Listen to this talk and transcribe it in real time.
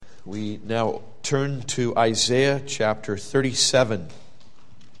We now turn to Isaiah chapter 37.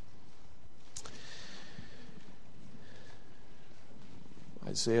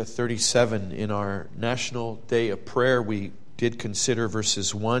 Isaiah 37. In our National Day of Prayer, we did consider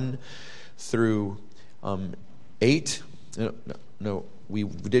verses 1 through 8. We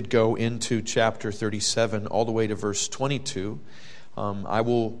did go into chapter 37 all the way to verse 22. I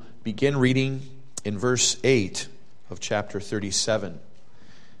will begin reading in verse 8 of chapter 37.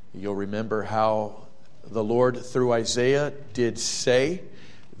 You'll remember how the Lord, through Isaiah, did say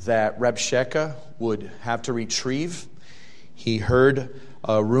that Rabshakeh would have to retrieve. He heard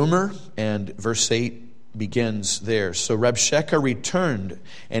a rumor, and verse 8 begins there. So Rabshakeh returned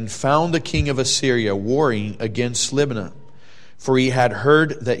and found the king of Assyria warring against Libnah, for he had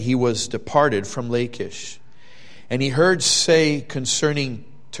heard that he was departed from Lachish. And he heard say concerning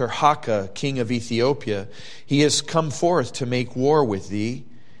Tirhakah, king of Ethiopia, he has come forth to make war with thee.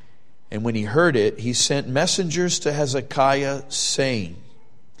 And when he heard it, he sent messengers to Hezekiah, saying,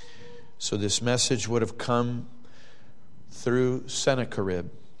 so this message would have come through Sennacherib.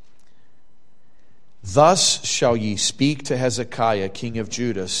 Thus shall ye speak to Hezekiah, king of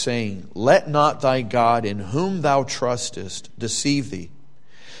Judah, saying, let not thy God in whom thou trustest deceive thee,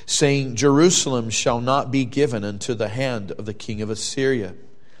 saying, Jerusalem shall not be given unto the hand of the king of Assyria.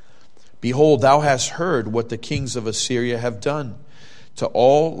 Behold, thou hast heard what the kings of Assyria have done to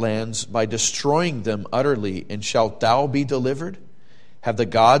all lands by destroying them utterly, and shalt thou be delivered? Have the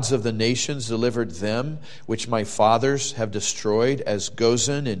gods of the nations delivered them which my fathers have destroyed, as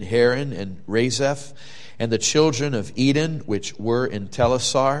Gozan and Haran and Rezeph, and the children of Eden which were in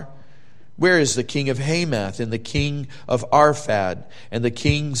Telassar? Where is the king of Hamath, and the king of Arphad, and the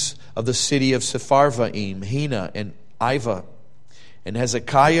kings of the city of Sepharvaim, Hena and Ivah? And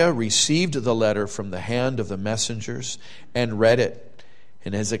Hezekiah received the letter from the hand of the messengers, and read it.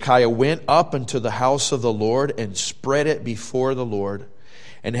 And Hezekiah went up into the house of the Lord, and spread it before the Lord.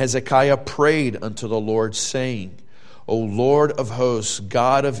 And Hezekiah prayed unto the Lord, saying, O Lord of hosts,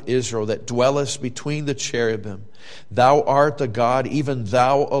 God of Israel, that dwellest between the cherubim, thou art the God, even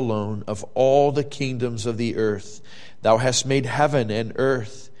thou alone, of all the kingdoms of the earth. Thou hast made heaven and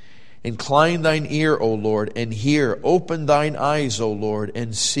earth. Incline thine ear, O Lord, and hear. Open thine eyes, O Lord,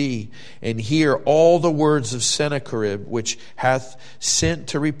 and see, and hear all the words of Sennacherib, which hath sent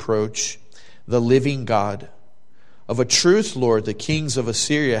to reproach the living God. Of a truth, Lord, the kings of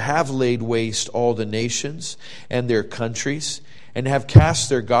Assyria have laid waste all the nations and their countries, and have cast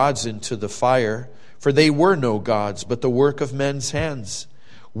their gods into the fire. For they were no gods, but the work of men's hands,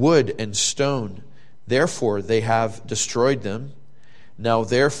 wood and stone. Therefore they have destroyed them. Now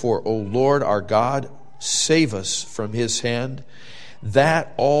therefore, O Lord our God, save us from his hand,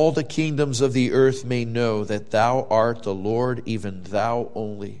 that all the kingdoms of the earth may know that thou art the Lord, even thou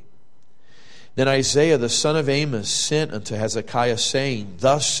only. Then Isaiah the son of Amos sent unto Hezekiah, saying,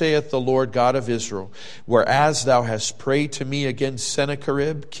 thus saith the Lord God of Israel, whereas thou hast prayed to me against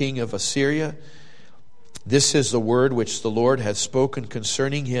Sennacherib, king of Assyria, this is the word which the Lord hath spoken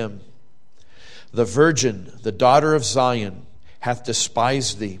concerning him. The virgin, the daughter of Zion, hath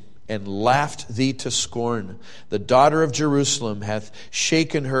despised thee, and laughed thee to scorn. The daughter of Jerusalem hath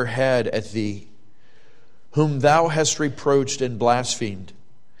shaken her head at thee, whom thou hast reproached and blasphemed.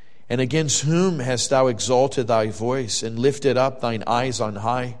 And against whom hast thou exalted thy voice, and lifted up thine eyes on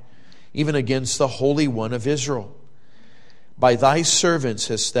high, even against the Holy One of Israel? By thy servants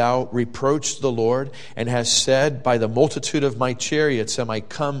hast thou reproached the Lord, and hast said, by the multitude of my chariots am I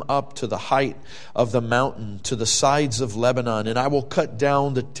come up to the height of the mountain, to the sides of Lebanon, and I will cut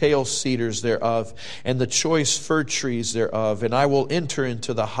down the tall cedars thereof, and the choice fir trees thereof, and I will enter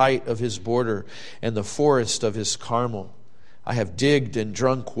into the height of his border, and the forest of his Carmel. I have digged and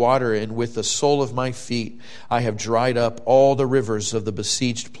drunk water, and with the sole of my feet I have dried up all the rivers of the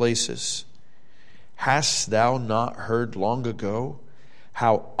besieged places. Hast thou not heard long ago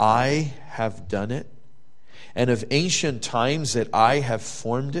how I have done it, and of ancient times that I have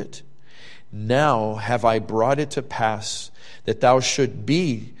formed it? Now have I brought it to pass that thou should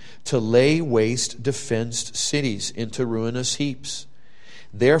be to lay waste defenced cities into ruinous heaps.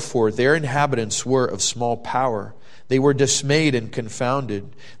 Therefore their inhabitants were of small power. They were dismayed and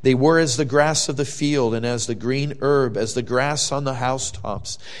confounded. They were as the grass of the field, and as the green herb, as the grass on the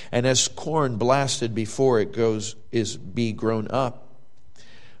housetops, and as corn blasted before it be grown up.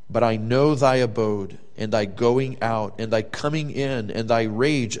 But I know thy abode, and thy going out, and thy coming in, and thy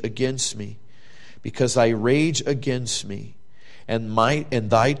rage against me, because thy rage against me, and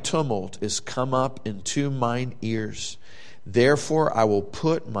thy tumult is come up into mine ears. Therefore I will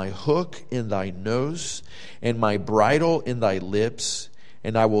put my hook in thy nose, and my bridle in thy lips,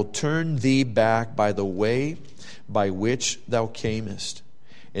 and I will turn thee back by the way by which thou camest.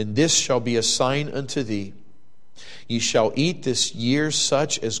 And this shall be a sign unto thee. Ye shall eat this year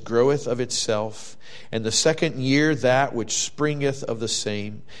such as groweth of itself, and the second year that which springeth of the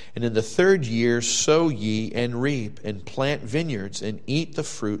same. And in the third year sow ye, and reap, and plant vineyards, and eat the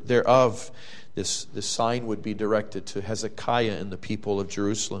fruit thereof. This sign would be directed to Hezekiah and the people of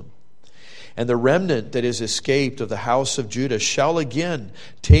Jerusalem. And the remnant that is escaped of the house of Judah shall again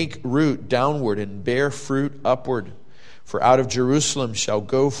take root downward and bear fruit upward. For out of Jerusalem shall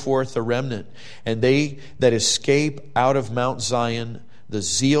go forth a remnant, and they that escape out of Mount Zion, the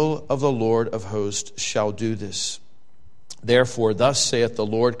zeal of the Lord of hosts shall do this. Therefore, thus saith the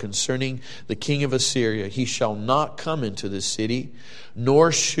Lord concerning the king of Assyria, he shall not come into this city,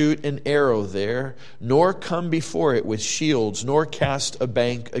 nor shoot an arrow there, nor come before it with shields, nor cast a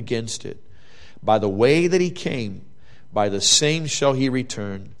bank against it. By the way that he came, by the same shall he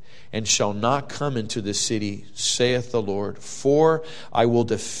return, and shall not come into the city, saith the Lord. For I will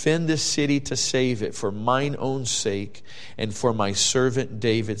defend this city to save it, for mine own sake, and for my servant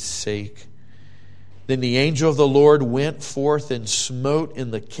David's sake. Then the angel of the Lord went forth and smote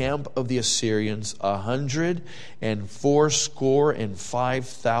in the camp of the Assyrians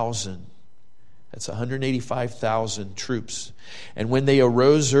 185,000. That's 185,000 troops. And when they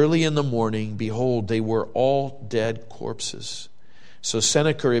arose early in the morning, behold, they were all dead corpses. So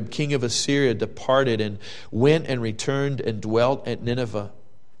Sennacherib, king of Assyria, departed and went and returned and dwelt at Nineveh.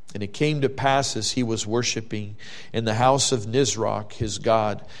 And it came to pass as he was worshiping in the house of Nisroch, his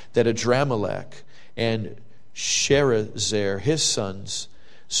god, that Adramelech and Sharezer, his sons,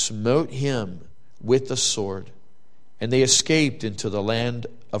 smote him with the sword. And they escaped into the land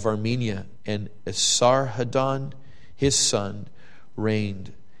of Armenia, and Esarhaddon, his son,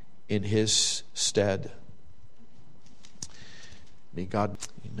 reigned in his stead. May God,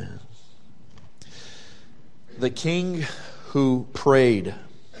 amen. The king who prayed.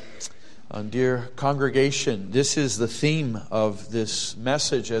 Dear congregation, this is the theme of this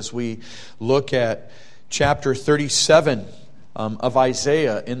message as we look at chapter 37 of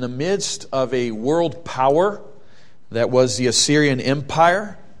Isaiah. In the midst of a world power that was the Assyrian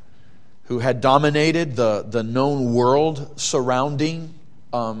Empire, who had dominated the known world surrounding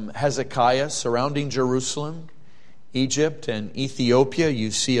Hezekiah, surrounding Jerusalem, Egypt and Ethiopia.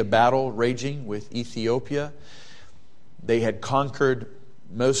 You see a battle raging with Ethiopia. They had conquered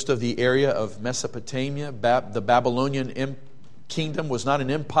most of the area of Mesopotamia. The Babylonian kingdom was not an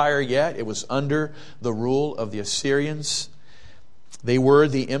empire yet. It was under the rule of the Assyrians. They were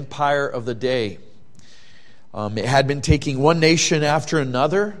the empire of the day. It had been taking one nation after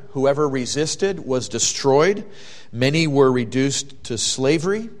another. Whoever resisted was destroyed. Many were reduced to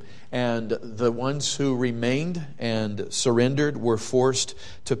slavery, and the ones who remained and surrendered were forced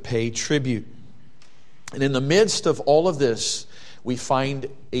to pay tribute. And in the midst of all of this, we find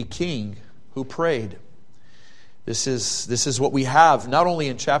a king who prayed. This is what we have, not only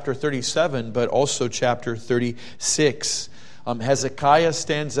in chapter 37, but also chapter 36. Hezekiah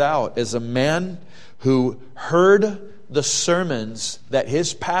stands out as a man who heard the sermons that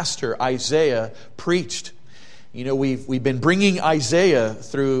his pastor Isaiah preached. You know, we've been bringing Isaiah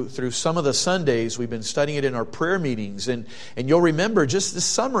through some of the Sundays. We've been studying it in our prayer meetings. And you'll remember just the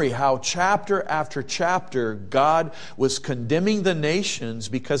summary, how chapter after chapter God was condemning the nations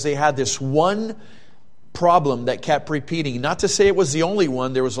because they had this one problem that kept repeating. Not to say it was the only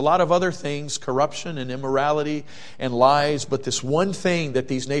one. There was a lot of other things, corruption and immorality and lies. But this one thing that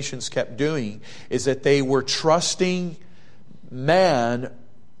these nations kept doing is that they were trusting man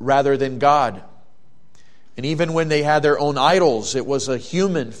rather than God. And even when they had their own idols, it was a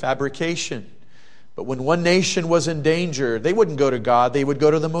human fabrication. But when one nation was in danger, they wouldn't go to God. They would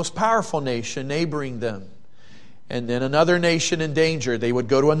go to the most powerful nation neighboring them. And then another nation in danger, they would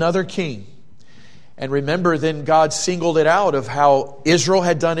go to another king. And remember, then God singled it out of how Israel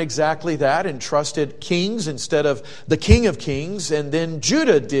had done exactly that and trusted kings instead of the King of Kings. And then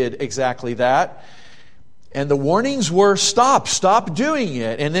Judah did exactly that. And the warnings were stop doing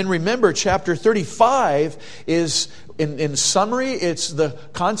it. And then remember, chapter 35 is, in summary, it's the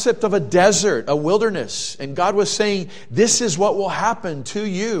concept of a desert, a wilderness. And God was saying, this is what will happen to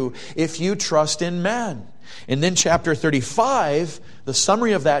you if you trust in man. And then chapter 35, the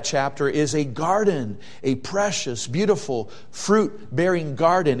summary of that chapter is a garden, a precious, beautiful, fruit-bearing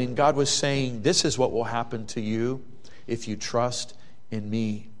garden. And God was saying, this is what will happen to you if you trust in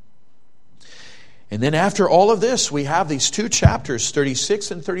me. And then after all of this, we have these two chapters,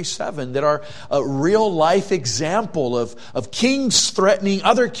 36 and 37, that are a real life example of kings threatening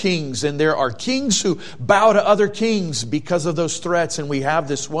other kings. And there are kings who bow to other kings because of those threats. And we have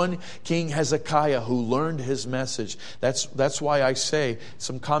this one king, Hezekiah, who learned his message. That's why I say,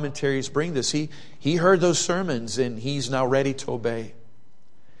 some commentaries bring this. He heard those sermons and he's now ready to obey.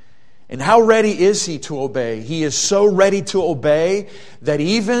 And how ready is he to obey? He is so ready to obey that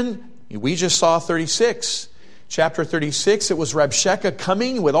we just saw 36. Chapter 36, it was Rabshakeh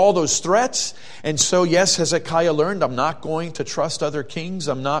coming with all those threats. And so, yes, Hezekiah learned, I'm not going to trust other kings.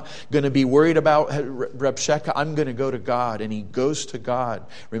 I'm not going to be worried about Rabshakeh. I'm going to go to God. And he goes to God.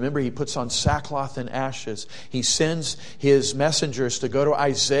 Remember, he puts on sackcloth and ashes. He sends his messengers to go to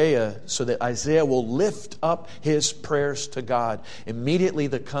Isaiah so that Isaiah will lift up his prayers to God. Immediately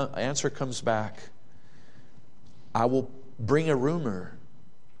the answer comes back. I will bring a rumor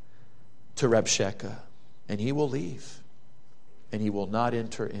to Rabshakeh, and he will leave, and he will not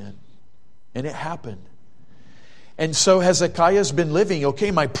enter in. And it happened. And so Hezekiah's been living, okay,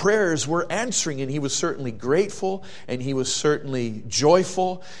 my prayers were answering, and he was certainly grateful, and he was certainly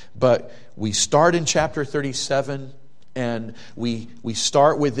joyful. But we start in chapter 37, and we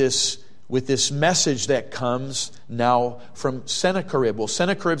start with this message that comes now from Sennacherib. Well,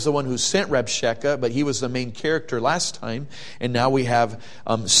 Sennacherib's the one who sent Rabshakeh, but he was the main character last time. And now we have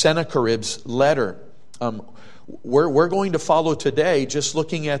Sennacherib's letter. We're going to follow today just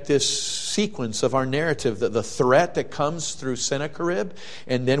looking at this sequence of our narrative, the threat that comes through Sennacherib,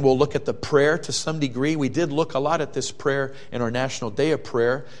 and then we'll look at the prayer to some degree. We did look a lot at this prayer in our National Day of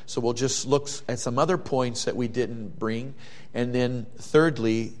Prayer, so we'll just look at some other points that we didn't bring. And then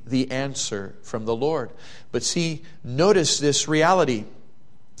thirdly, the answer from the Lord. But see, notice this reality.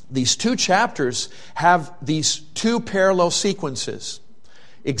 These two chapters have these two parallel sequences,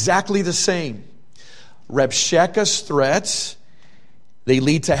 exactly the same. Rabshakeh's threats, they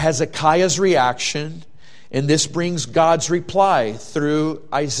lead to Hezekiah's reaction, and this brings God's reply through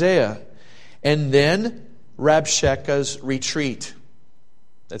Isaiah. And then Rabshakeh's retreat.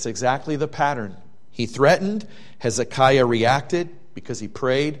 That's exactly the pattern. He threatened, Hezekiah reacted because he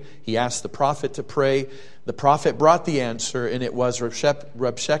prayed. He asked the prophet to pray. The prophet brought the answer, and it was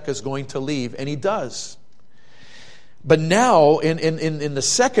Rabshakeh is going to leave, and he does. But now, in the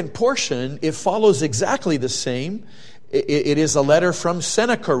second portion, it follows exactly the same. It is a letter from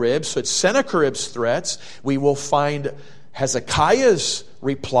Sennacherib, so it's Sennacherib's threats. We will find Hezekiah's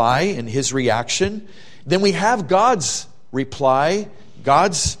reply and his reaction. Then we have God's reply,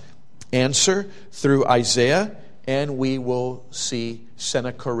 God's answer through Isaiah, and we will see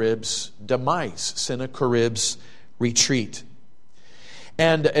Sennacherib's demise, Sennacherib's retreat.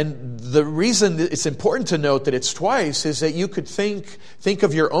 And the reason it's important to note that it's twice is that you could think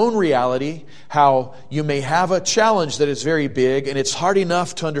of your own reality, how you may have a challenge that is very big and it's hard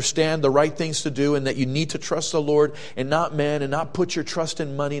enough to understand the right things to do, and that you need to trust the Lord and not men, and not put your trust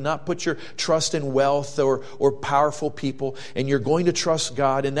in money, not put your trust in wealth or powerful people, and you're going to trust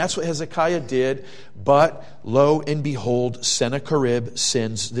God. And that's what Hezekiah did. But lo and behold, Sennacherib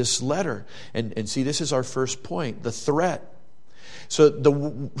sends this letter. And see, this is our first point, the threat. So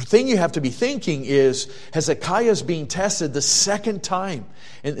the thing you have to be thinking is Hezekiah is being tested the second time.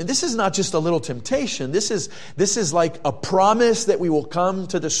 And this is not just a little temptation. This is like a promise that we will come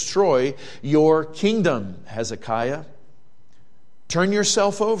to destroy your kingdom, Hezekiah. Turn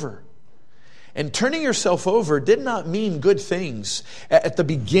yourself over. And turning yourself over did not mean good things. At the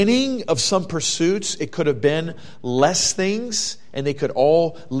beginning of some pursuits, it could have been less things, and they could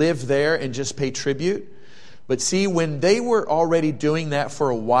all live there and just pay tribute. But see, when they were already doing that for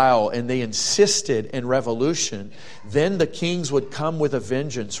a while and they insisted in revolution, then the kings would come with a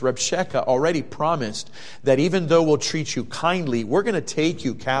vengeance. Rabshakeh already promised that even though we'll treat you kindly, we're going to take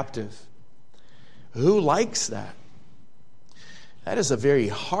you captive. Who likes that? That is a very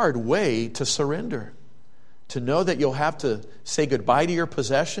hard way to surrender. To know that you'll have to say goodbye to your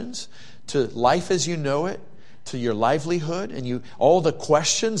possessions, to life as you know it, to your livelihood, and all the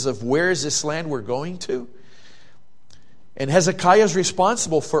questions of where is this land we're going to. And Hezekiah is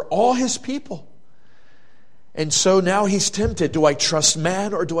responsible for all his people. And so now he's tempted. Do I trust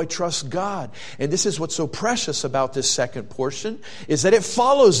man or do I trust God? And this is what's so precious about this second portion, is that it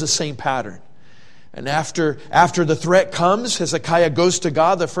follows the same pattern. And after the threat comes, Hezekiah goes to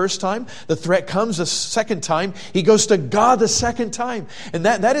God the first time. The threat comes the second time. He goes to God the second time. And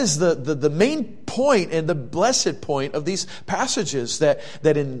that is the main point and the blessed point of these passages, that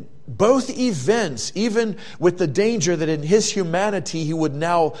in both events, even with the danger that in his humanity he would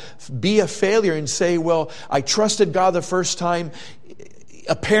now be a failure and say, well, I trusted God the first time.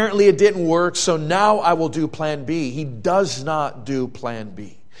 apparently it didn't work, so now I will do plan B. He does not do plan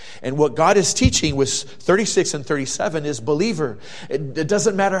B. And what God is teaching with 36 and 37 is, believer, it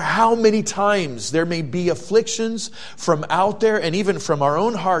doesn't matter how many times there may be afflictions from out there and even from our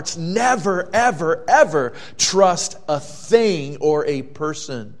own hearts, never, ever, ever trust a thing or a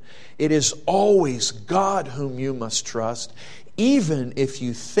person. It is always God whom you must trust, even if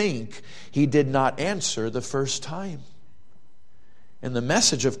you think He did not answer the first time. And the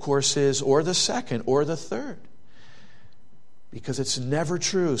message, of course, is, or the second, or the third. Because it's never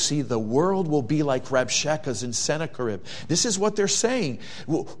true. See, the world will be like Rabshakeh's in Sennacherib. This is what they're saying.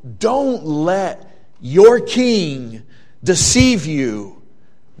 Don't let your king deceive you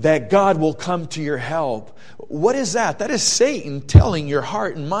that God will come to your help. What is that? That is Satan telling your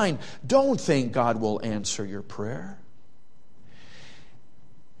heart and mind, don't think God will answer your prayer.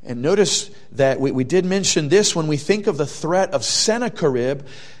 And notice that we did mention this when we think of the threat of Sennacherib.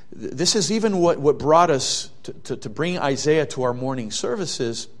 This is even what brought us to bring Isaiah to our morning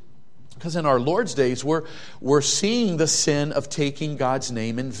services. Because in our Lord's days, we're seeing the sin of taking God's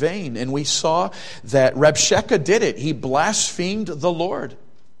name in vain. And we saw that Rabshakeh did it. He blasphemed the Lord.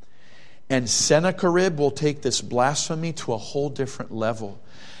 And Sennacherib will take this blasphemy to a whole different level.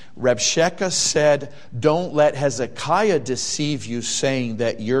 Rabshakeh said, don't let Hezekiah deceive you, saying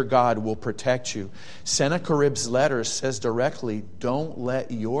that your God will protect you. Sennacherib's letter says directly, don't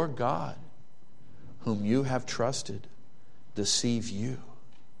let your God, whom you have trusted, deceive you.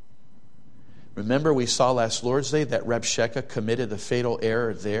 Remember, we saw last Lord's Day that Rabshakeh committed the fatal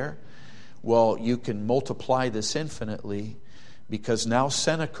error there. Well, you can multiply this infinitely, because now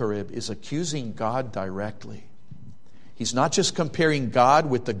Sennacherib is accusing God directly. He's not just comparing God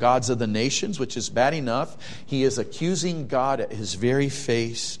with the gods of the nations, which is bad enough. He is accusing God at His very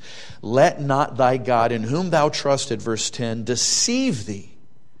face. Let not thy God, in whom thou trusted, verse 10, deceive thee.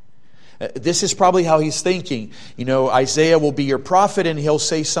 This is probably how he's thinking. You know, Isaiah will be your prophet and he'll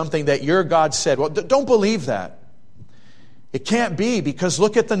say something that your God said. Well, don't believe that. It can't be, because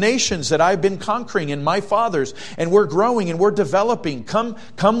look at the nations that I've been conquering and my fathers, and we're growing and we're developing. Come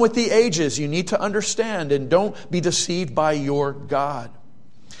with the ages. You need to understand, and don't be deceived by your God.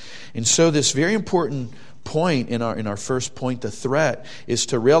 And so this very important point in our first point, the threat, is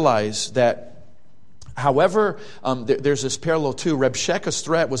to realize that however, there's this parallel too. Rabshakeh's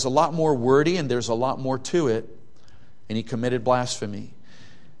threat was a lot more wordy and there's a lot more to it, and he committed blasphemy.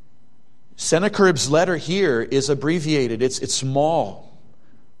 Sennacherib's letter here is abbreviated. It's small,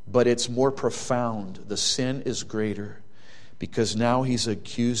 but it's more profound. The sin is greater because now he's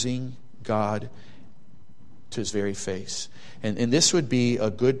accusing God to His very face. And this would be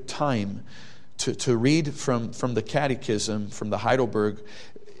a good time to read from the Catechism, from the Heidelberg.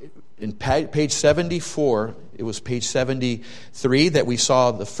 In page 74, it was page 73 that we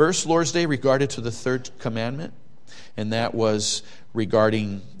saw the first Lord's Day regarded to the third commandment. And that was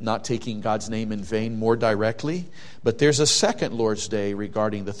regarding not taking God's name in vain more directly. But there's a second Lord's Day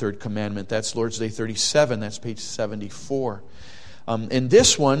regarding the third commandment. That's Lord's Day 37. That's page 74. In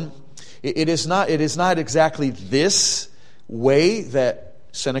this one, it is not exactly this way that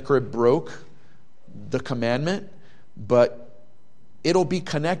Sennacherib broke the commandment, but it'll be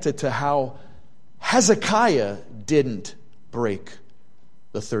connected to how Hezekiah didn't break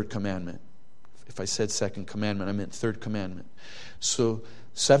the third commandment. If I said second commandment, I meant third commandment. So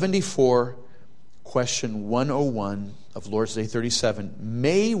 74, question 101 of Lord's Day 37.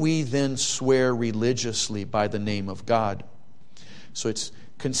 May we then swear religiously by the name of God? So it's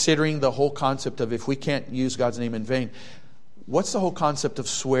considering the whole concept of if we can't use God's name in vain. What's the whole concept of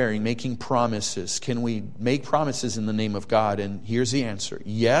swearing, making promises? Can we make promises in the name of God? And here's the answer.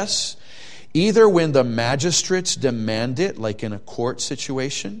 Yes, either when the magistrates demand it, like in a court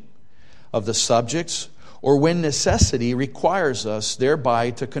situation, of the subjects, or when necessity requires us thereby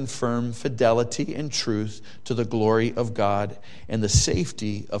to confirm fidelity and truth to the glory of God and the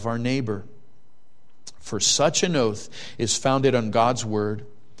safety of our neighbor. For such an oath is founded on God's word,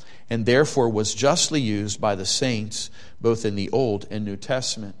 and therefore was justly used by the saints, both in the Old and New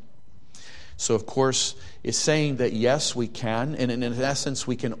Testament. So, of course, it's saying that yes, we can, and in essence,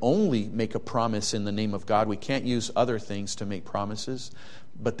 we can only make a promise in the name of God. We can't use other things to make promises,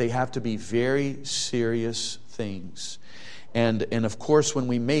 but they have to be very serious things. And of course, when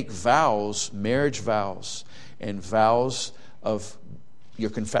we make vows, marriage vows, and vows of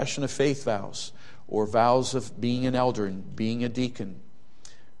your confession of faith vows, or vows of being an elder and being a deacon,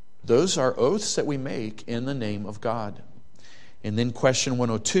 those are oaths that we make in the name of God. And then question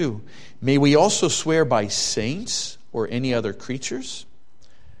 102, may we also swear by saints or any other creatures?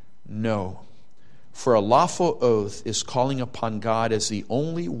 No. For a lawful oath is calling upon God as the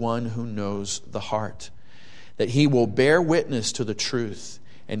only one who knows the heart, that he will bear witness to the truth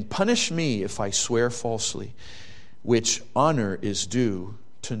and punish me if I swear falsely, which honor is due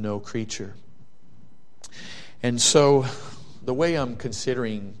to no creature. And so the way I'm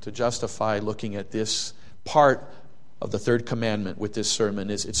considering to justify looking at this part of the third commandment with this sermon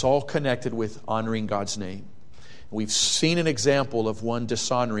is it's all connected with honoring God's name. We've seen an example of one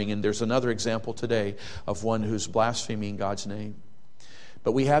dishonoring, and there's another example today of one who's blaspheming God's name.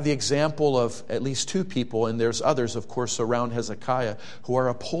 But we have the example of at least two people, and there's others, of course, around Hezekiah, who are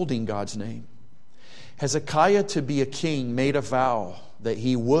upholding God's name. Hezekiah, to be a king, made a vow that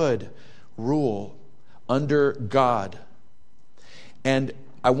he would rule under God. And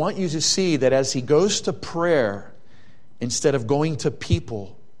I want you to see that as he goes to prayer, instead of going to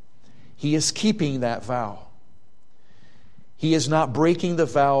people, he is keeping that vow. He is not breaking the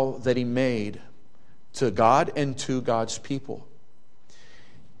vow that he made to God and to God's people.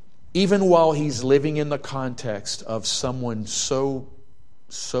 Even while he's living in the context of someone so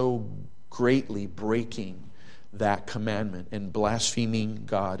greatly breaking that commandment and blaspheming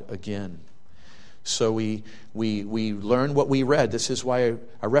God again. So we learn what we read. This is why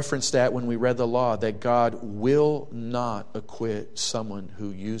I referenced that when we read the law, that God will not acquit someone who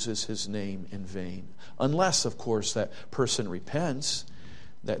uses his name in vain. Unless, of course, that person repents.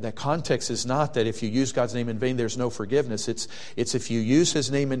 That context is not that if you use God's name in vain, there's no forgiveness. It's if you use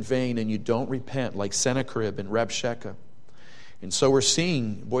his name in vain and you don't repent, like Sennacherib and Rabshakeh. And so we're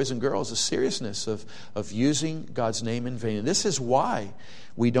seeing, boys and girls, the seriousness of using God's name in vain. And this is why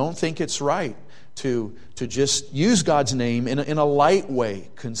we don't think it's right to just use God's name in a light way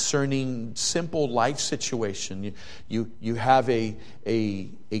concerning simple life situation. You have a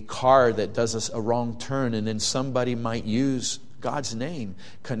car that does a wrong turn, and then somebody might use God's name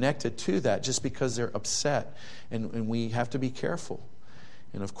connected to that just because they're upset. And we have to be careful.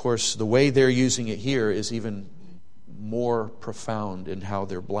 And of course, the way they're using it here is even more profound in how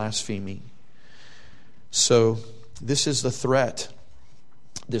they're blaspheming. So this is the threat.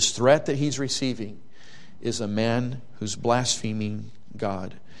 This threat that he's receiving is a man who's blaspheming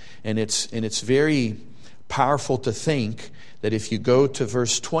God. And it's very powerful to think that if you go to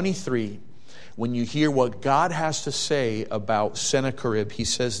verse 23, when you hear what God has to say about Sennacherib, he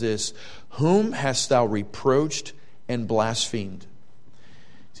says this, "Whom hast thou reproached and blasphemed?"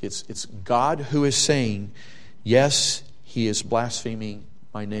 See, it's God who is saying, yes, he is blaspheming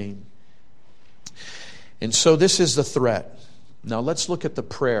my name. And so this is the threat. Now let's look at the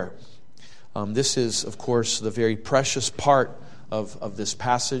prayer. This is, of course, the very precious part of this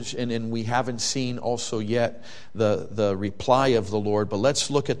passage, and we haven't seen also yet the reply of the Lord. But let's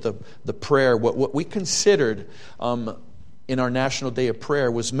look at the prayer. What we considered in our National Day of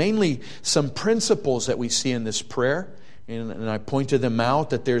Prayer was mainly some principles that we see in this prayer. And I pointed them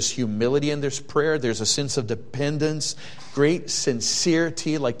out, that there's humility in this prayer. There's a sense of dependence, great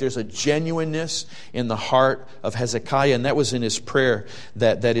sincerity, like there's a genuineness in the heart of Hezekiah. And that was in his prayer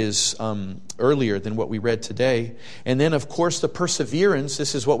that is earlier than what we read today. And then, of course, the perseverance.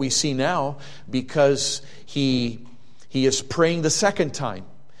 This is what we see now, because he is praying the second time.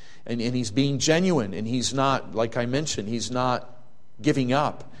 And he's being genuine. And he's not, like I mentioned, he's not giving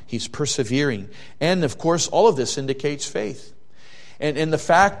up. He's persevering. And, of course, all of this indicates faith. And the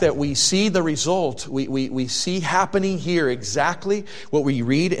fact that we see the result, we see happening here exactly what we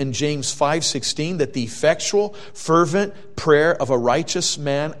read in James 5:16, that the effectual, fervent prayer of a righteous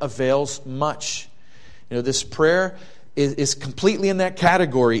man avails much. You know, this prayer is completely in that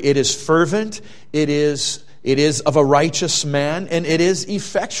category. It is fervent, it is of a righteous man, and it is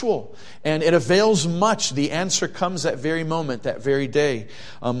effectual. And it avails much. The answer comes that very moment, that very day.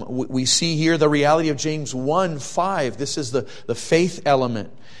 We see here the reality of James 1:5. This is the faith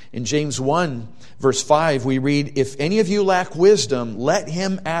element. In James 1, verse 5, we read, "If any of you lack wisdom, let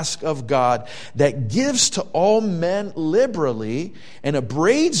him ask of God, that gives to all men liberally, and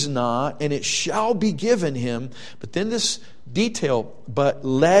upbraids not, and it shall be given him." But then this detail, "but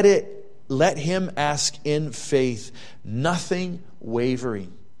let him ask in faith, nothing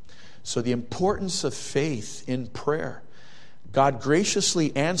wavering." So the importance of faith in prayer. God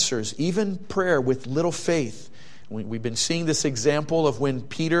graciously answers even prayer with little faith. We've been seeing this example of when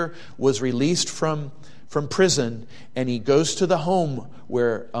Peter was released from prison, and he goes to the home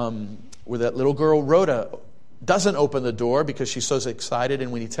where that little girl Rhoda doesn't open the door because she's so excited,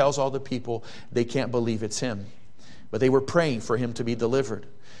 and when he tells all the people, they can't believe it's him. But they were praying for him to be delivered.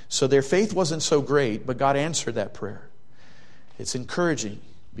 So their faith wasn't so great, but God answered that prayer. It's encouraging,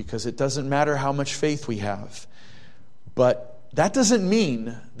 because it doesn't matter how much faith we have, but that doesn't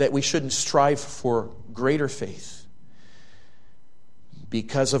mean that we shouldn't strive for greater faith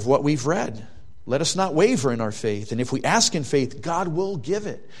because of what we've read. Let us not waver in our faith. And if we ask in faith, God will give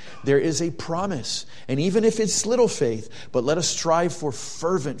it. There is a promise. And even if it's little faith, but let us strive for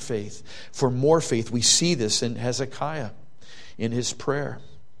fervent faith, for more faith. We see this in Hezekiah, in his prayer.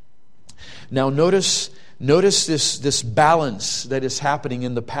 Now notice this balance that is happening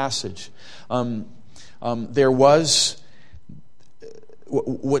in the passage. There was,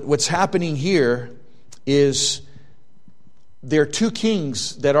 what's happening here is, there are two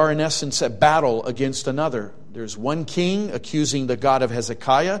kings that are in essence at battle against another. There's one king accusing the God of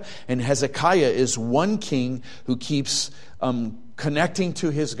Hezekiah, and Hezekiah is one king who keeps connecting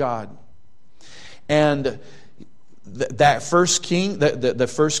to his God. And that first king,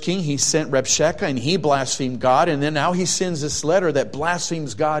 the first king, he sent Rabshakeh, and he blasphemed God, and then now he sends this letter that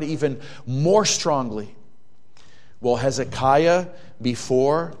blasphemes God even more strongly. Well, Hezekiah,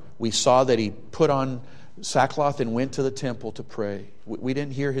 before, we saw that he put on sackcloth and went to the temple to pray. We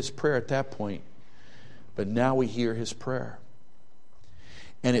didn't hear his prayer at that point, but now we hear his prayer.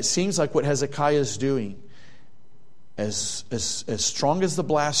 And it seems like what Hezekiah is doing, as strong as the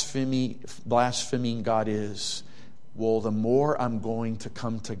blaspheming God is, well, the more I'm going to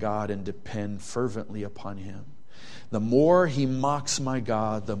come to God and depend fervently upon Him. The more he mocks my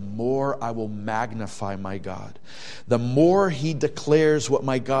God, the more I will magnify my God. The more he declares what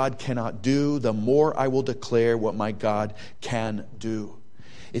my God cannot do, the more I will declare what my God can do.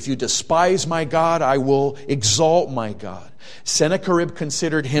 If you despise my God, I will exalt my God. Sennacherib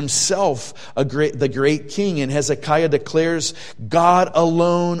considered himself the great king, and Hezekiah declares God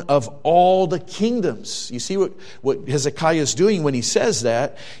alone of all the kingdoms. You see what Hezekiah is doing when he says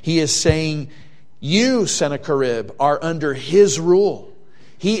that? He is saying, you, Sennacherib, are under his rule.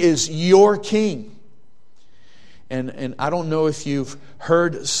 He is your king. And I don't know if you've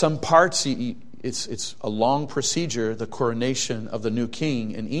heard some parts. It's a long procedure, the coronation of the new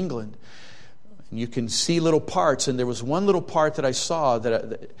king in England. And you can see little parts. And there was one little part that I saw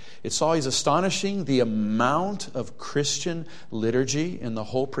that it's always astonishing, the amount of Christian liturgy in the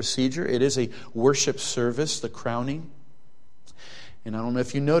whole procedure. It is a worship service, the crowning. And I don't know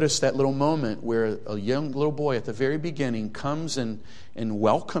if you noticed that little moment where a young little boy at the very beginning comes and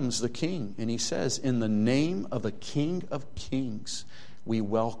welcomes the king. And he says, in the name of the King of Kings, we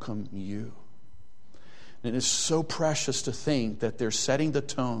welcome you. And it is so precious to think that they're setting the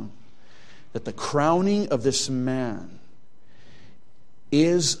tone, that the crowning of this man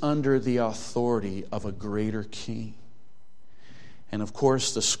is under the authority of a greater king. And of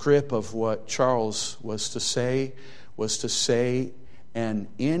course, the script of what Charles was to say, and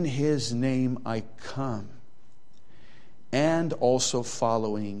in his name I come, and also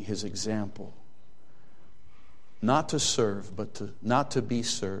following his example. Not to serve, not to be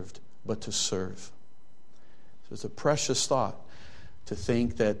served, but to serve. So it's a precious thought to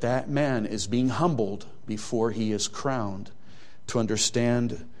think that man is being humbled before he is crowned, to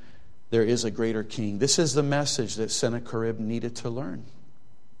understand there is a greater king. This is the message that Sennacherib needed to learn.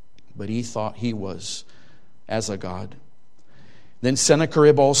 But he thought he was as a god. Then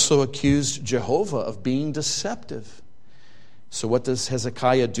Sennacherib also accused Jehovah of being deceptive. So what does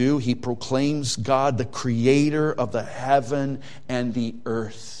Hezekiah do? He proclaims God the creator of the heaven and the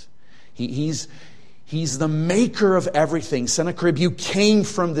earth. He's the maker of everything. Sennacherib, you came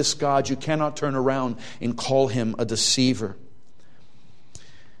from this God. You cannot turn around and call him a deceiver.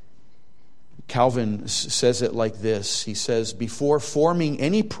 Calvin says it like this. He says, before forming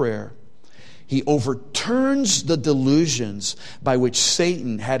any prayer, he overturns the delusions by which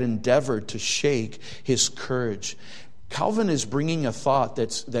Satan had endeavored to shake his courage. Calvin is bringing a thought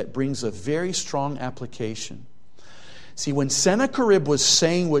that brings a very strong application. See, when Sennacherib was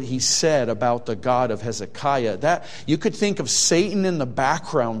saying what he said about the God of Hezekiah, that you could think of Satan in the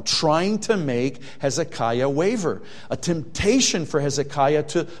background trying to make Hezekiah waver. A temptation for Hezekiah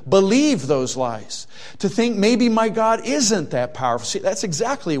to believe those lies. To think maybe my God isn't that powerful. See, that's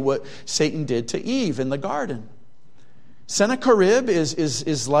exactly what Satan did to Eve in the garden. Sennacherib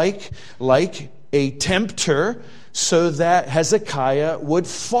is like a tempter so that Hezekiah would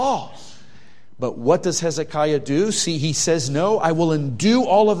fall. But what does Hezekiah do? See, he says, no, I will undo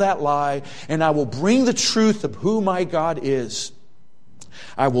all of that lie, and I will bring the truth of who my God is.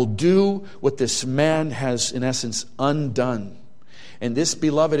 I will do what this man has, in essence, undone. And this,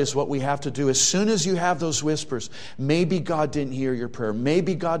 beloved, is what we have to do. As soon as you have those whispers, maybe God didn't hear your prayer.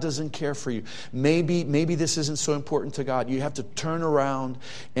 Maybe God doesn't care for you. Maybe this isn't so important to God. You have to turn around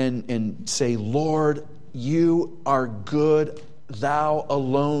and say, Lord, you are good. Thou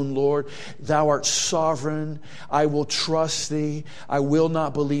alone, Lord. Thou art sovereign. I will trust Thee. I will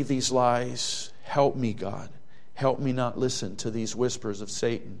not believe these lies. Help me, God. Help me not listen to these whispers of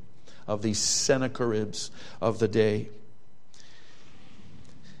Satan, of these Sennacheribs of the day.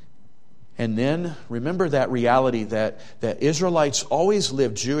 And then remember that reality that Israelites always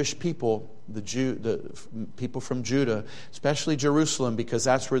lived, Jewish people, the people from Judah, especially Jerusalem, because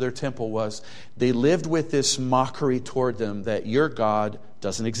that's where their temple was. They lived with this mockery toward them that your God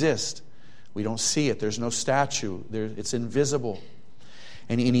doesn't exist. We don't see it. There's no statue. It's invisible.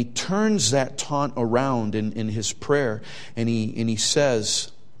 And he turns that taunt around in his prayer, and he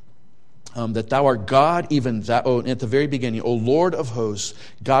says that thou art God, even thou, at the very beginning, O Lord of hosts,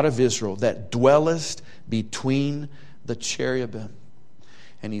 God of Israel, that dwellest between the cherubim.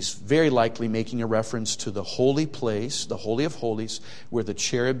 And he's very likely making a reference to the holy place, the Holy of Holies, where the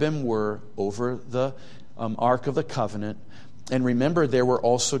cherubim were over the Ark of the Covenant. And remember, there were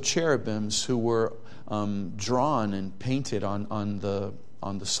also cherubims who were drawn and painted on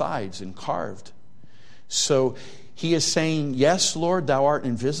the sides and carved. So he is saying, yes, Lord, thou art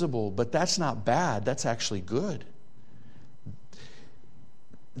invisible, but that's not bad. That's actually good.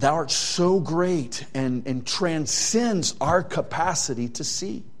 Thou art so great and transcends our capacity to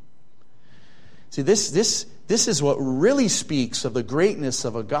see. See, this is what really speaks of the greatness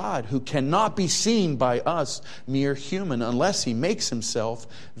of a God who cannot be seen by us, mere human, unless He makes Himself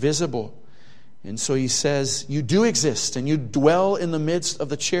visible. And so he says, you do exist, and you dwell in the midst of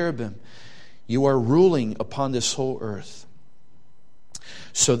the cherubim. You are ruling upon this whole earth.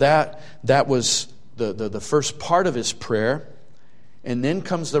 So that was the first part of his prayer. And then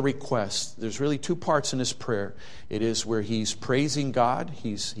comes the request. There's really two parts in his prayer. It is where he's praising God.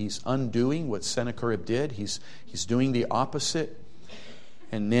 He's undoing what Sennacherib did. He's doing the opposite.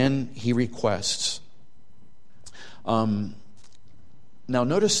 And then he requests. Now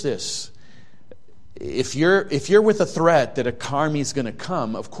notice this. If you're with a threat that a army is going to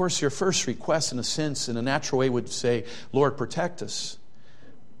come, of course your first request, in a sense, in a natural way, would say, Lord, protect us.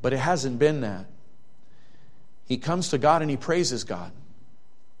 But it hasn't been that. He comes to God and he praises God.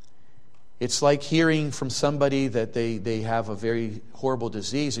 It's like hearing from somebody that they have a very horrible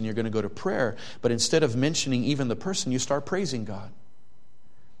disease and you're going to go to prayer, but instead of mentioning even the person, you start praising God.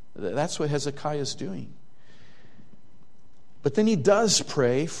 That's what Hezekiah is doing. But then he does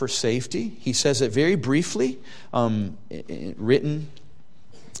pray for safety. He says it very briefly, written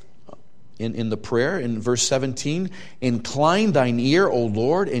in the prayer in verse 17. Incline thine ear, O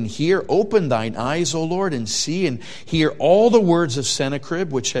Lord, and hear. Open thine eyes, O Lord, and see and hear all the words of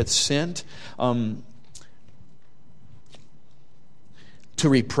Sennacherib, which hath sent to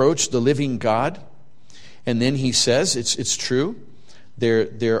reproach the living God. And then he says, it's true.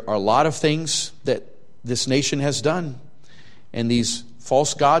 There are a lot of things that this nation has done. And these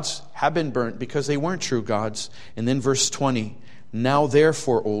false gods have been burnt because they weren't true gods. And then verse 20, now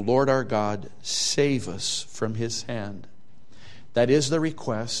therefore, O Lord our God, save us from his hand. That is the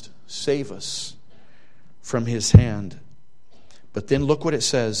request, save us from his hand. But then look what it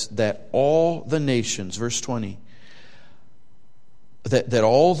says, that all the nations, verse 20, that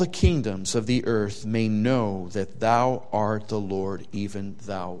all the kingdoms of the earth may know that thou art the Lord, even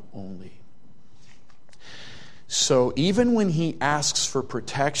thou only. So even when he asks for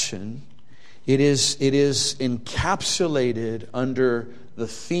protection, it is encapsulated under the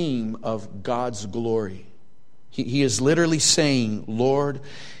theme of God's glory. He is literally saying, Lord,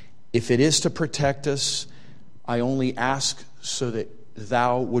 if it is to protect us, I only ask so that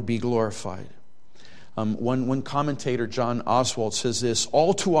thou would be glorified. One commentator, John Oswald, says this,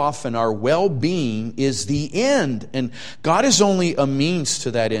 all too often our well-being is the end, and God is only a means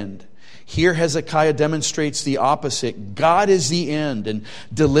to that end. Here Hezekiah demonstrates the opposite. God is the end and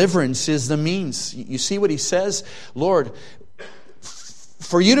deliverance is the means. You see what he says? Lord,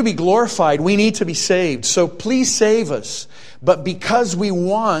 for you to be glorified, we need to be saved. So please save us. But because we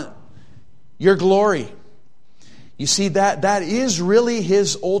want your glory. You see, that is really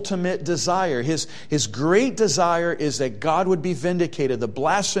his ultimate desire. His great desire is that God would be vindicated. The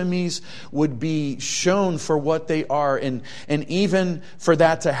blasphemies would be shown for what they are. And even for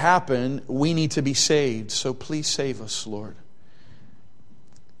that to happen, we need to be saved. So please save us, Lord.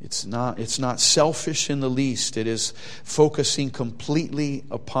 It's not selfish in the least. It is focusing completely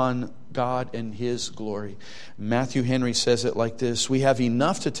upon God and his glory. Matthew Henry says it like this: we have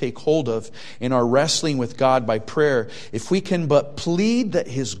enough to take hold of in our wrestling with God by prayer if we can but plead that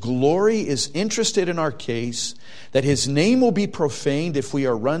his glory is interested in our case, that his name will be profaned if we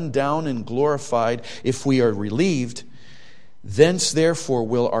are run down, and glorified if we are relieved. Thence therefore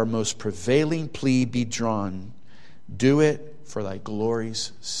will our most prevailing plea be drawn. Do it for thy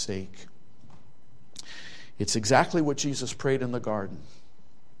glory's sake. It's exactly what Jesus prayed in the garden.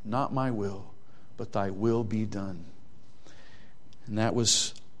 Not my will, but thy will be done. And that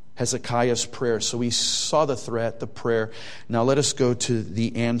was Hezekiah's prayer. So we saw the threat, the prayer. Now let us go to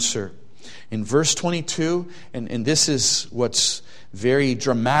the answer. In verse 22, and this is what's very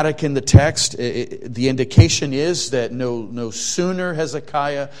dramatic in the text, the indication is that no sooner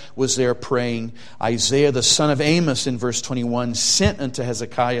Hezekiah was there praying, Isaiah the son of Amos in verse 21 sent unto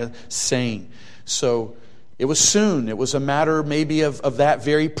Hezekiah saying. So it was soon. It was a matter maybe of that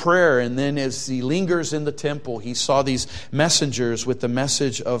very prayer. And then as he lingers in the temple, he saw these messengers with the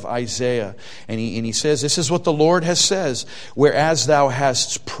message of Isaiah. And he says, this is what the Lord has says. Whereas thou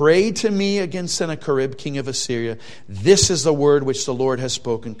hast prayed to me against Sennacherib, king of Assyria, this is the word which the Lord has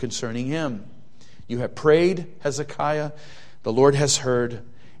spoken concerning him. You have prayed, Hezekiah. The Lord has heard.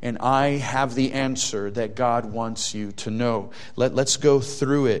 And I have the answer that God wants you to know. Let's go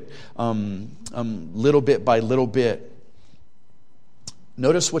through it little bit by little bit.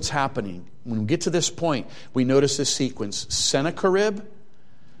 Notice what's happening. When we get to this point, we notice this sequence. Sennacherib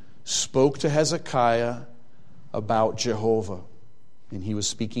spoke to Hezekiah about Jehovah. And he was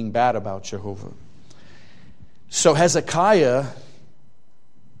speaking bad about Jehovah. So Hezekiah,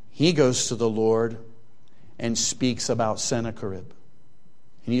 he goes to the Lord and speaks about Sennacherib.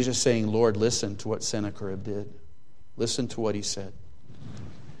 And he's just saying, Lord, listen to what Sennacherib did. Listen to what he said.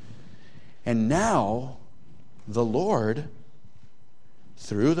 And now, the Lord,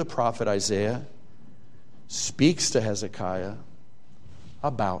 through the prophet Isaiah, speaks to Hezekiah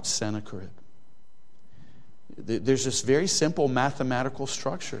about Sennacherib. There's this very simple mathematical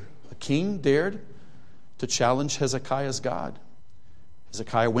structure. A king dared to challenge Hezekiah's God.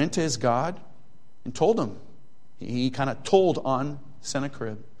 Hezekiah went to his God and told him. He kind of told on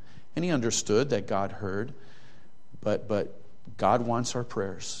Sennacherib. And he understood that God heard, but God wants our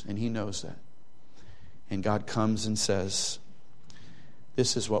prayers, and he knows that. And God comes and says,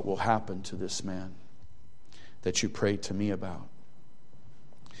 this is what will happen to this man that you prayed to me about.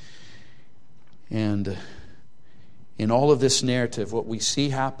 And in all of this narrative, what we see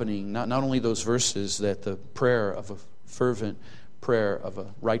happening, not only those verses that the prayer of a fervent prayer of a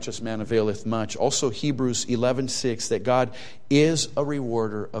righteous man availeth much. Also Hebrews 11:6, that God is a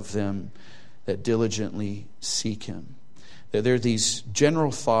rewarder of them that diligently seek him. There are these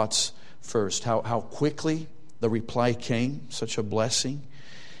general thoughts first. How quickly the reply came, such a blessing.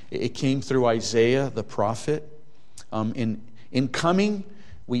 It came through Isaiah the prophet. In coming,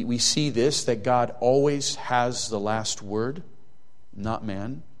 we see this, that God always has the last word, not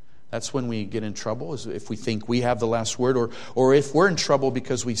man. That's when we get in trouble, is if we think we have the last word, or if we're in trouble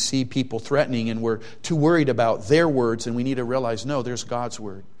because we see people threatening and we're too worried about their words, and we need to realize, no, there's God's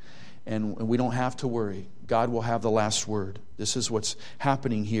word. And we don't have to worry. God will have the last word. This is what's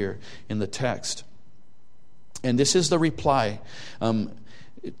happening here in the text. And this is the reply.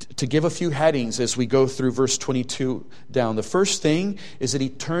 To give a few headings as we go through verse 22 down. The first thing is that he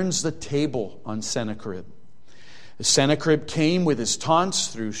turns the table on Sennacherib. Sennacherib came with his taunts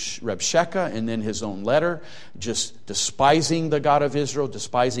through Rabshakeh and then his own letter, just despising the God of Israel,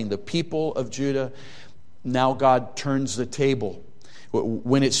 despising the people of Judah. Now God turns the table.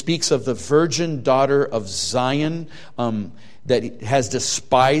 When it speaks of the virgin daughter of Zion that has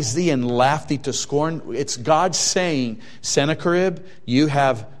despised thee and laughed thee to scorn, it's God saying, Sennacherib, you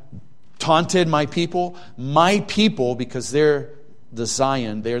have taunted my people, because they're the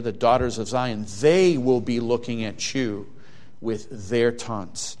Zion, they're the daughters of Zion, they will be looking at you with their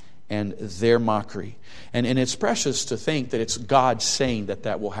taunts and their mockery. And it's precious to think that it's God saying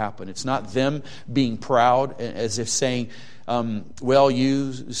that will happen. It's not them being proud as if saying, well,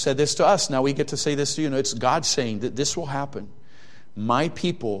 you said this to us, now we get to say this to you. No, it's God saying that this will happen. My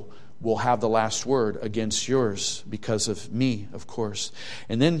people will have the last word against yours because of me, of course.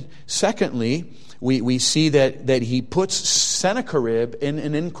 And then secondly, we see that he puts Sennacherib in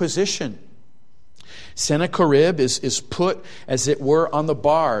an inquisition. Sennacherib is put, as it were, on the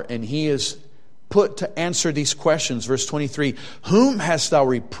bar, and he is put to answer these questions. Verse 23, whom hast thou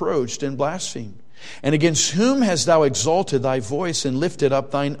reproached and blasphemed? And against whom hast thou exalted thy voice and lifted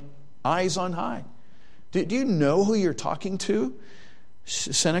up thine eyes on high? Do you know who you're talking to,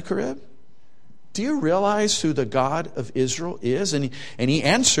 Sennacherib? Do you realize who the God of Israel is? And he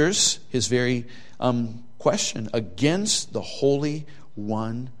answers his very question, against the Holy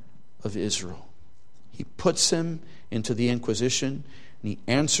One of Israel. He puts him into the inquisition, and he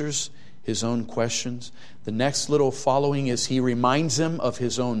answers his own questions. The next little following is he reminds him of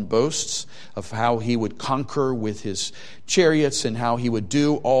his own boasts, of how he would conquer with his chariots and how he would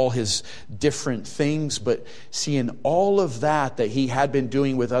do all his different things. But see, in all of that he had been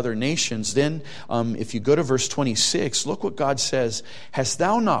doing with other nations, then if you go to verse 26, look what God says. Hast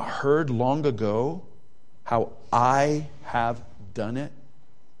thou not heard long ago how I have done it?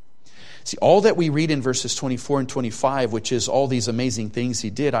 See, all that we read in verses 24 and 25, which is all these amazing things he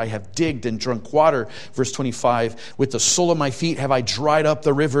did. I have digged and drunk water. Verse 25, with the sole of my feet have I dried up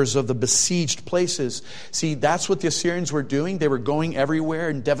the rivers of the besieged places. See, that's what the Assyrians were doing. They were going everywhere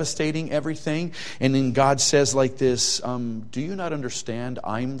and devastating everything. And then God says like this, do you not understand?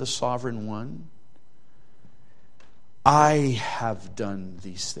 I'm the sovereign one. I have done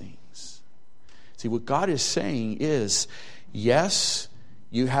these things. See, what God is saying is, yes,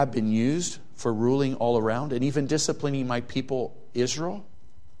 you have been used for ruling all around and even disciplining my people Israel.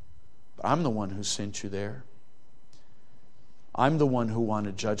 But I'm the one who sent you there. I'm the one who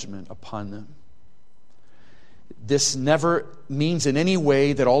wanted judgment upon them. This never means in any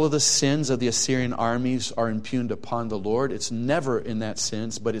way that all of the sins of the Assyrian armies are impugned upon the Lord. It's never in that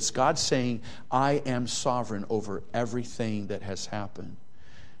sense, but it's God saying, I am sovereign over everything that has happened.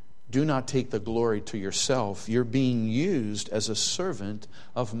 Do not take the glory to yourself. You're being used as a servant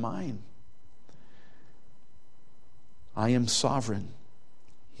of mine. I am sovereign.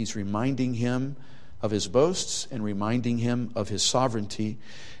 He's reminding him of his boasts and reminding him of his sovereignty.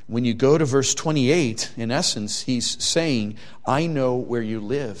 When you go to verse 28, in essence, he's saying, I know where you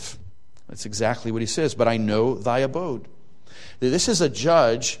live. That's exactly what he says. But I know thy abode. This is a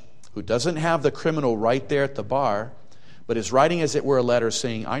judge who doesn't have the criminal right there at the bar, but is writing as it were a letter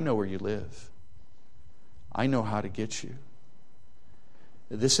saying, I know where you live. I know how to get you.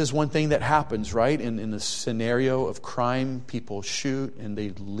 This is one thing that happens, right? In the scenario of crime, people shoot and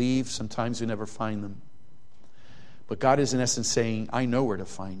they leave. Sometimes we never find them. But God is in essence saying, I know where to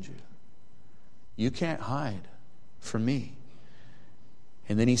find you. You can't hide from me.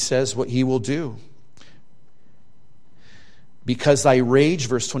 And then he says what he will do. Because thy rage,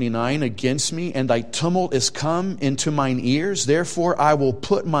 verse 29, against me, and thy tumult is come into mine ears, therefore I will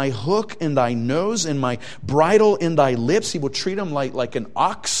put my hook in thy nose and my bridle in thy lips. He will treat him like an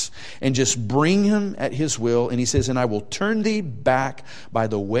ox and just bring him at his will. And he says, and I will turn thee back by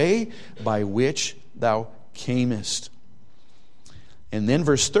the way by which thou camest. And then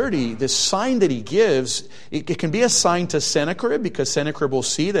verse 30, this sign that he gives, it can be a sign to Sennacherib, because Sennacherib will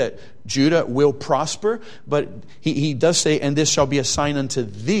see that Judah will prosper. But he does say, and this shall be a sign unto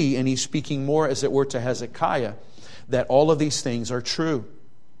thee. And he's speaking more, as it were, to Hezekiah, that all of these things are true.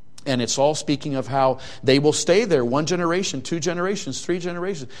 And it's all speaking of how they will stay there 1 generation, 2 generations, 3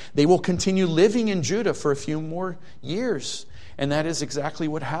 generations. They will continue living in Judah for a few more years. And that is exactly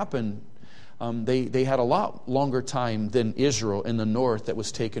what happened. They had a lot longer time than Israel in the north that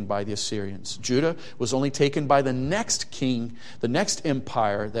was taken by the Assyrians. Judah was only taken by the next king, the next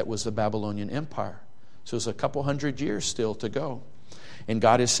empire that was the Babylonian Empire. So it was a couple hundred years still to go. And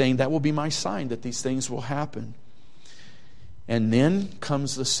God is saying that will be my sign that these things will happen. And then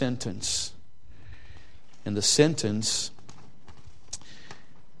comes the sentence. And the sentence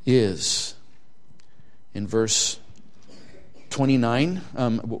is in verse 29,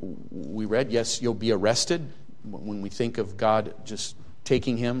 we read, yes, you'll be arrested. When we think of God just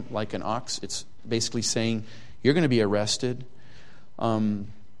taking him like an ox, it's basically saying, you're going to be arrested. You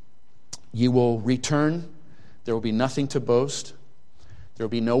will return. There will be nothing to boast. There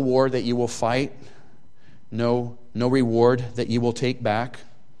will be no war that you will fight. No reward that you will take back.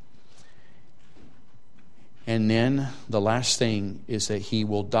 And then the last thing is that he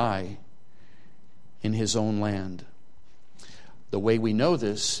will die in his own land. The way we know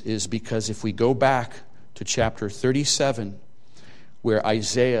this is because if we go back to chapter 37, where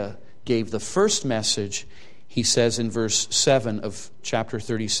Isaiah gave the first message, he says in verse 7 of chapter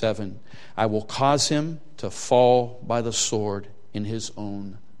 37, I will cause him to fall by the sword in his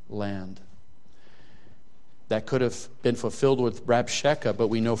own land. That could have been fulfilled with Rabshakeh, but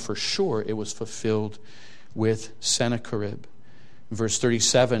we know for sure it was fulfilled with Sennacherib. Verse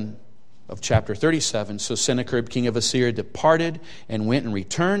 37 of chapter 37, so Sennacherib, king of Assyria, departed and went and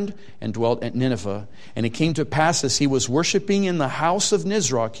returned and dwelt at Nineveh. And it came to pass as he was worshiping in the house of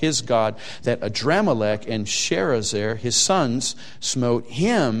Nisroch, his god, that Adramelech and Sharezer, his sons, smote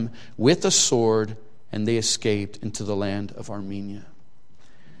him with the sword, and they escaped into the land of Armenia.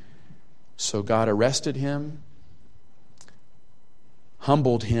 So God arrested him,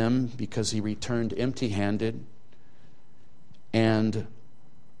 humbled him because he returned empty-handed, and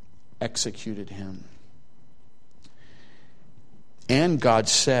executed him. And God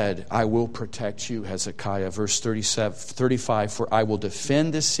said, I will protect you, Hezekiah. Verse 35, for I will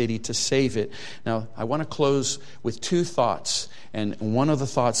defend this city to save it. Now, I want to close with two thoughts. And one of the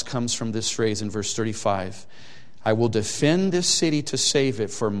thoughts comes from this phrase in verse 35. I will defend this city to save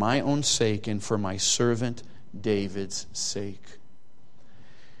it for my own sake and for my servant David's sake.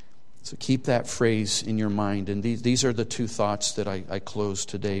 So keep that phrase in your mind. And these are the two thoughts that I close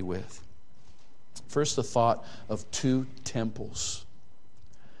today with. First, the thought of two temples.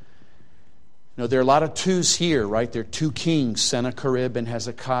 You know, there are a lot of twos here, right? There are two kings, Sennacherib and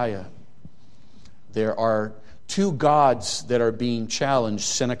Hezekiah. There are two gods that are being challenged.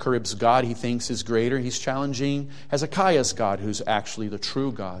 Sennacherib's God, he thinks, is greater. He's challenging Hezekiah's God, who's actually the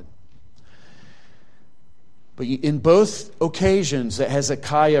true God. But in both occasions that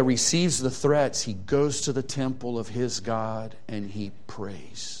Hezekiah receives the threats, he goes to the temple of his God and he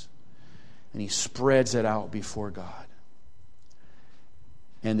prays. And he spreads it out before God.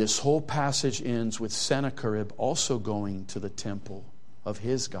 And this whole passage ends with Sennacherib also going to the temple of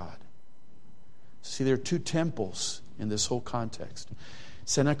his God. See, there are two temples in this whole context.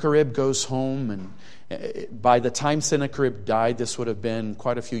 Sennacherib goes home, and by the time Sennacherib died, this would have been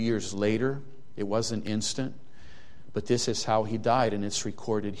quite a few years later. It wasn't instant. But this is how he died, and it's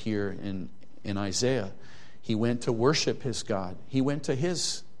recorded here in Isaiah. He went to worship his God. He went to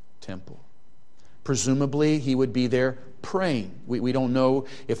his temple. Presumably, he would be there praying. We don't know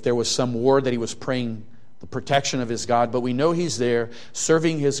if there was some war that he was praying the protection of his God, but we know he's there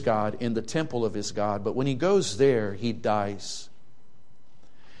serving his God in the temple of his God. But when he goes there, he dies.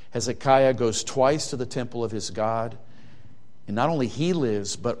 Hezekiah goes twice to the temple of his God, and not only he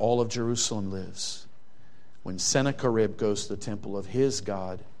lives, but all of Jerusalem lives. When Sennacherib goes to the temple of his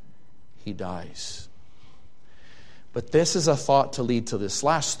God, he dies. But this is a thought to lead to this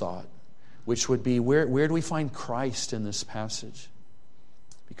last thought, which would be, where do we find Christ in this passage?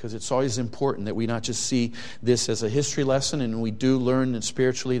 Because it's always important that we not just see this as a history lesson, and we do learn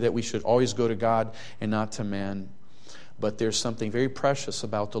spiritually that we should always go to God and not to man. But there's something very precious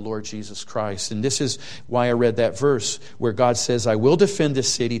about the Lord Jesus Christ. And this is why I read that verse where God says, I will defend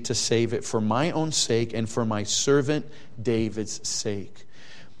this city to save it for my own sake and for my servant David's sake.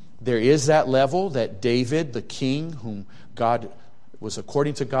 There is that level that David, the king, whom God was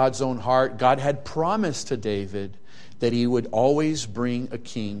according to God's own heart, God had promised to David that he would always bring a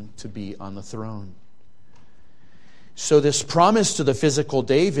king to be on the throne. So this promise to the physical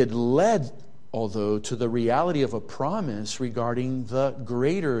David led, although, to the reality of a promise regarding the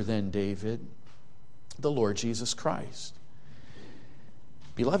greater than David, the Lord Jesus Christ.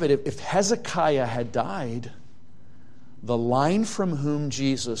 Beloved, if Hezekiah had died, the line from whom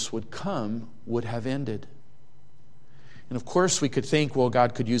Jesus would come would have ended. And of course, we could think, well,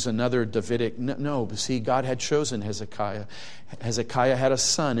 God could use another Davidic. No, but see, God had chosen Hezekiah. Hezekiah had a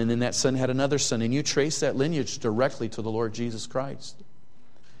son, and then that son had another son. And you trace that lineage directly to the Lord Jesus Christ.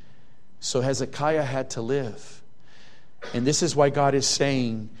 So Hezekiah had to live. And this is why God is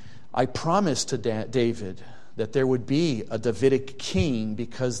saying, I promised to David that there would be a Davidic king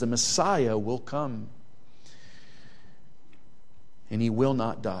because the Messiah will come. And he will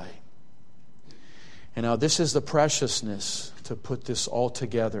not die. And now this is the preciousness to put this all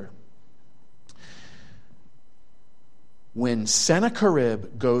together. When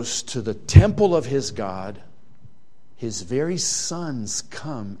Sennacherib goes to the temple of his God, his very sons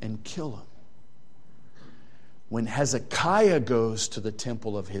come and kill him. When Hezekiah goes to the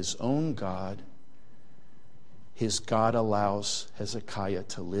temple of his own God, his God allows Hezekiah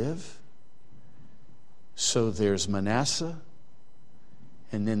to live. So there's Manasseh,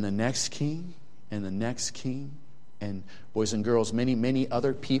 and then the next king, and the next king, and boys and girls, many, many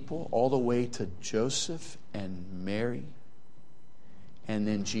other people, all the way to Joseph and Mary. And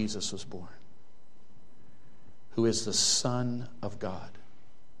then Jesus was born, who is the Son of God.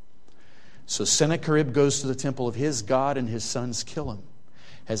 So Sennacherib goes to the temple of his God, and his sons kill him.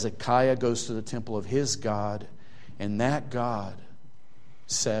 Hezekiah goes to the temple of his God, and that God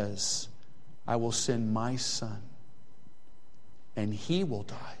says, I will send my son, and he will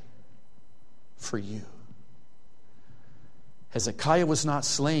die for you. Hezekiah was not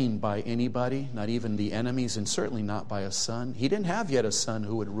slain by anybody, not even the enemies, and certainly not by a son. He didn't have yet a son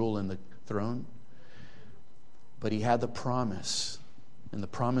who would rule in the throne. But he had the promise, and the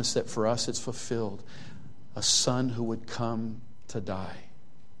promise that for us it's fulfilled, a son who would come to die.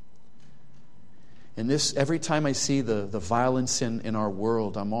 And this, every time I see the violence in our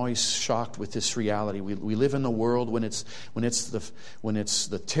world, I'm always shocked with this reality. We live in a world when it's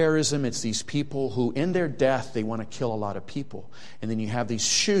the terrorism, it's these people who, in their death, they want to kill a lot of people. And then you have these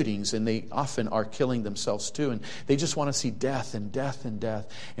shootings, and they often are killing themselves too. And they just want to see death and death and death.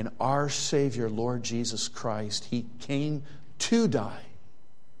 And our Savior, Lord Jesus Christ, He came to die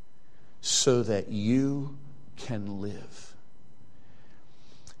so that you can live.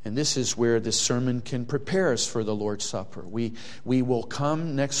 And this is where this sermon can prepare us for the Lord's Supper. We will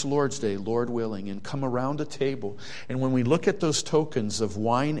come next Lord's Day, Lord willing, and come around a table. And when we look at those tokens of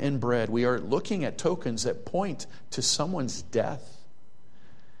wine and bread, we are looking at tokens that point to someone's death.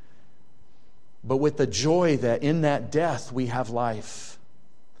 But with the joy that in that death we have life.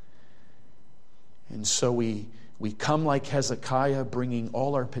 And so we come like Hezekiah, bringing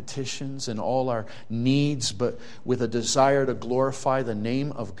all our petitions and all our needs, but with a desire to glorify the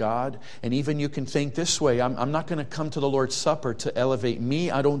name of God. And even you can think this way, I'm not going to come to the Lord's Supper to elevate me.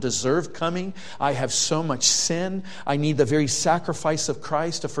 I don't deserve coming. I have so much sin. I need the very sacrifice of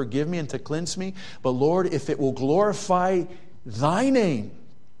Christ to forgive me and to cleanse me. But Lord, if it will glorify Thy name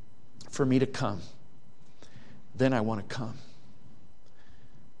for me to come, then I want to come.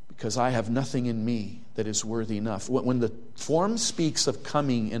 Because I have nothing in me that is worthy enough. When the form speaks of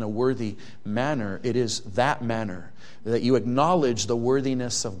coming in a worthy manner, it is that manner, that you acknowledge the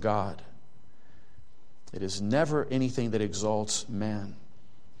worthiness of God. It is never anything that exalts man.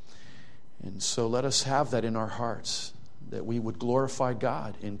 And so let us have that in our hearts, that we would glorify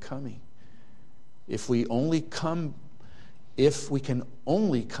God in coming. If we can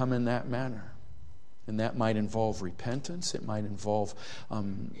only come in that manner. And that might involve repentance. It might involve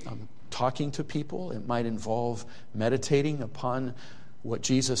talking to people. It might involve meditating upon what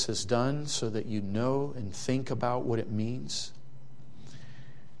Jesus has done so that you know and think about what it means.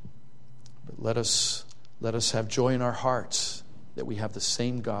 But let us have joy in our hearts that we have the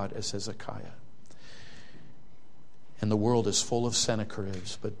same God as Hezekiah. And the world is full of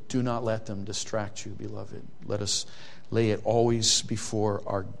Sennacheribs, but do not let them distract you, beloved. Let us lay it always before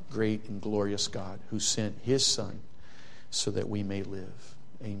our great and glorious God who sent His Son so that we may live.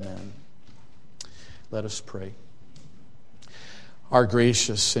 Amen. Let us pray. Our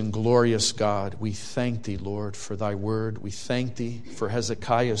gracious and glorious God, we thank Thee, Lord, for Thy word. We thank Thee for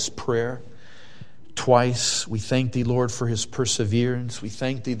Hezekiah's prayer twice. We thank Thee, Lord, for his perseverance. We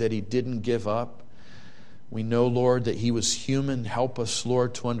thank Thee that he didn't give up. We know, Lord, that he was human. Help us,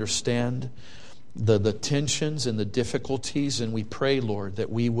 Lord, to understand the tensions and the difficulties, and we pray, Lord, that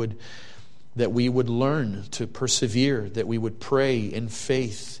we would learn to persevere, that we would pray in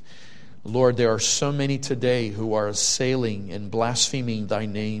faith. Lord, there are so many today who are assailing and blaspheming Thy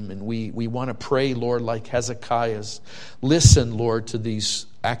name, and we want to pray, Lord, like Hezekiah's. Listen, Lord, to these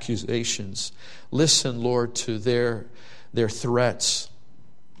accusations. Listen, Lord, to their threats.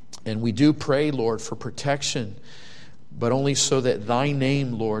 And we do pray, Lord, for protection, but only so that Thy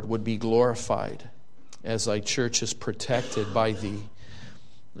name, Lord, would be glorified as Thy church is protected by Thee.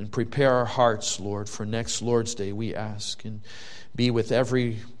 And prepare our hearts, Lord, for next Lord's Day, we ask. And be with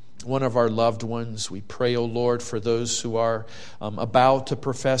every one of our loved ones. We pray, O Lord, for those who are about to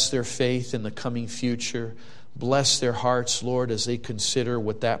profess their faith in the coming future. Bless their hearts, Lord, as they consider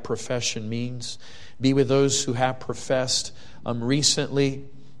what that profession means. Be with those who have professed recently,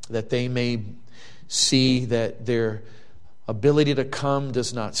 that they may see that their ability to come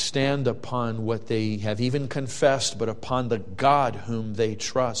does not stand upon what they have even confessed, but upon the God whom they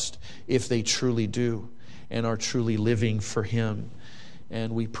trust, if they truly do and are truly living for Him.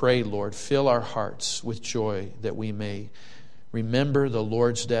 And we pray, Lord, fill our hearts with joy that we may remember the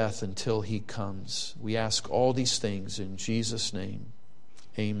Lord's death until He comes. We ask all these things in Jesus' name.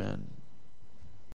 Amen.